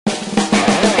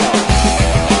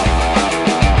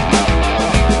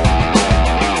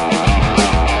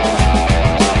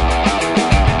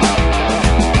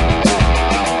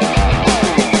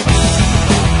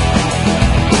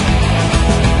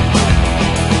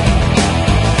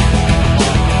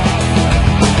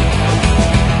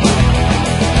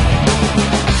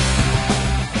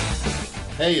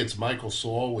Hey, it's Michael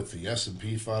Saul with the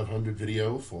S&P 500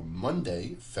 video for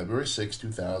Monday, February 6,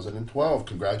 2012.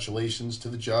 Congratulations to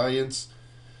the Giants.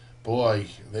 Boy,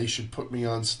 they should put me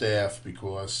on staff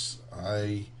because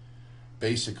I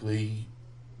basically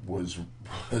was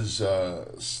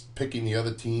picking the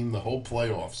other team the whole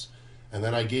playoffs. And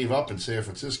then I gave up in San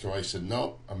Francisco. I said,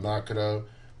 no, I'm not going to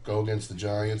go against the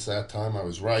Giants that time. I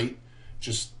was right.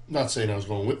 Just not saying I was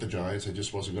going with the Giants. I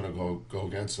just wasn't going to go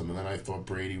against them. And then I thought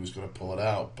Brady was going to pull it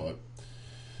out. But,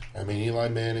 I mean, Eli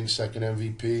Manning's second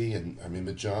MVP. And, I mean,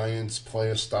 the Giants play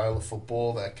a style of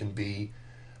football that can be,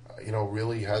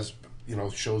 really has,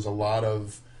 shows a lot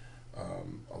of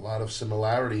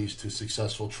similarities to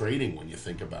successful trading when you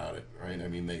think about it, right? I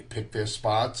mean, they pick their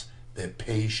spots, they're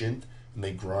patient, and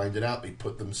they grind it out. They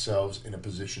put themselves in a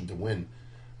position to win.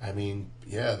 I mean,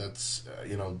 yeah, that's,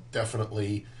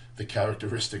 definitely the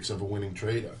characteristics of a winning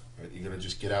trader. Right? You're going to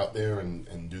just get out there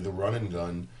and do the run and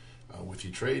gun with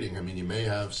your trading. I mean, you may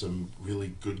have some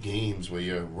really good games where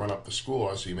you run up the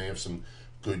score, so you may have some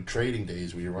good trading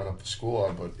days where you run up the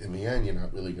score, but in the end, you're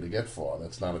not really going to get far.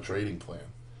 That's not a trading plan.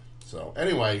 So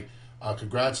anyway,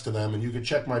 congrats to them, and you can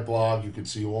check my blog. You can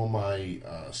see all my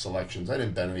selections. I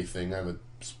didn't bet anything. I haven't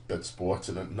bet sports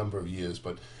in a number of years,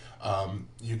 but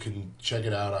you can check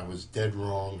it out. I was dead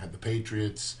wrong. Had the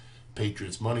Patriots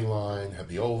money line, had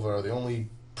the over. The only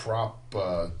prop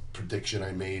prediction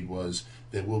I made was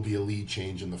there will be a lead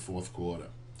change in the fourth quarter.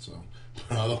 So,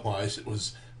 but otherwise, it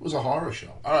was a horror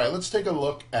show. All right, let's take a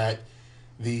look at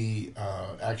the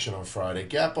action on Friday.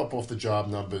 Gap up off the job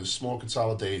numbers, small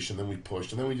consolidation, then we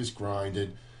pushed, and then we just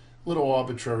grinded. Little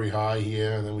arbitrary high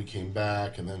here, and then we came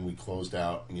back, and then we closed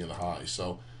out near the high.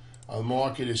 So the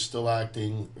market is still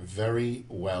acting very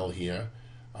well here.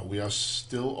 We are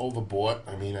still overbought.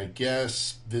 I mean, I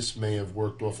guess this may have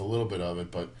worked off a little bit of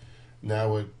it, but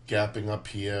now we're gapping up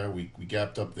here. We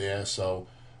gapped up there. So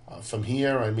from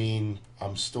here, I mean,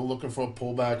 I'm still looking for a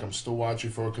pullback. I'm still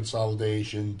watching for a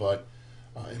consolidation, but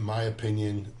in my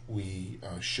opinion, we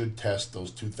should test those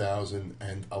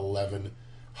 2011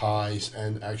 highs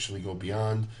and actually go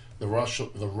beyond. The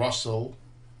Russell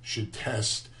should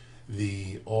test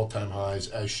the all-time highs,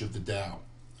 as should the Dow.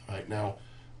 All right, now,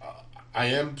 I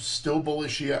am still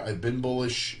bullish here. I've been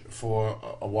bullish for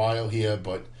a while here,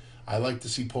 but I like to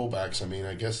see pullbacks. I mean,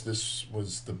 I guess this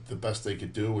was the best they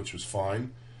could do, which was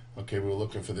fine. Okay, we were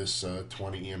looking for this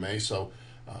 20 EMA, so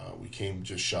we came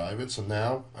just shy of it. So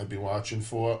now I'd be watching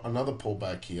for another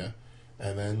pullback here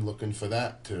and then looking for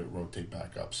that to rotate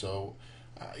back up. So,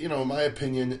 in my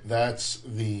opinion, that's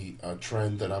the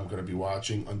trend that I'm going to be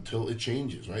watching until it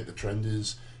changes, right? The trend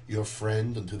is your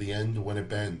friend until the end when it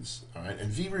bends, all right? And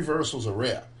V reversals are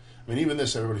rare. I mean, even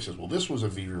this, everybody says, well, this was a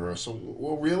V reversal.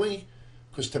 Well, really?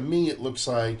 Because to me, it looks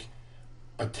like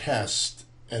a test,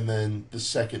 and then the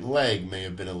second leg may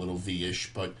have been a little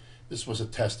V-ish, but this was a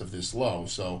test of this low.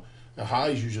 So the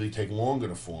highs usually take longer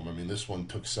to form. I mean, this one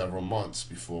took several months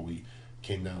before we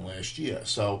came down last year.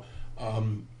 So,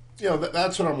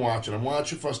 that's what I'm watching. I'm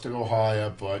watching for us to go higher,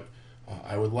 but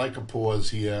I would like a pause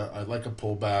here. I'd like a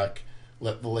pullback.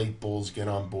 Let the late bulls get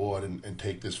on board and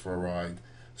take this for a ride.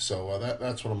 So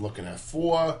that's what I'm looking at.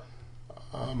 For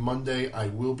Monday, I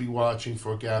will be watching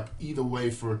for a gap either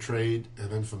way for a trade, and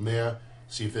then from there,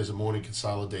 see if there's a morning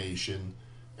consolidation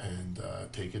and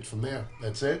take it from there.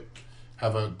 That's it.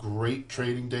 Have a great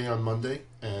trading day on Monday,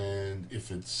 and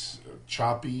if it's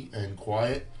choppy and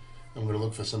quiet, I'm going to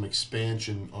look for some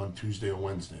expansion on Tuesday or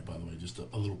Wednesday, by the way, just a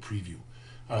little preview.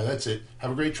 All right, that's it.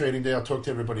 Have a great trading day. I'll talk to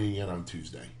everybody again on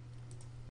Tuesday.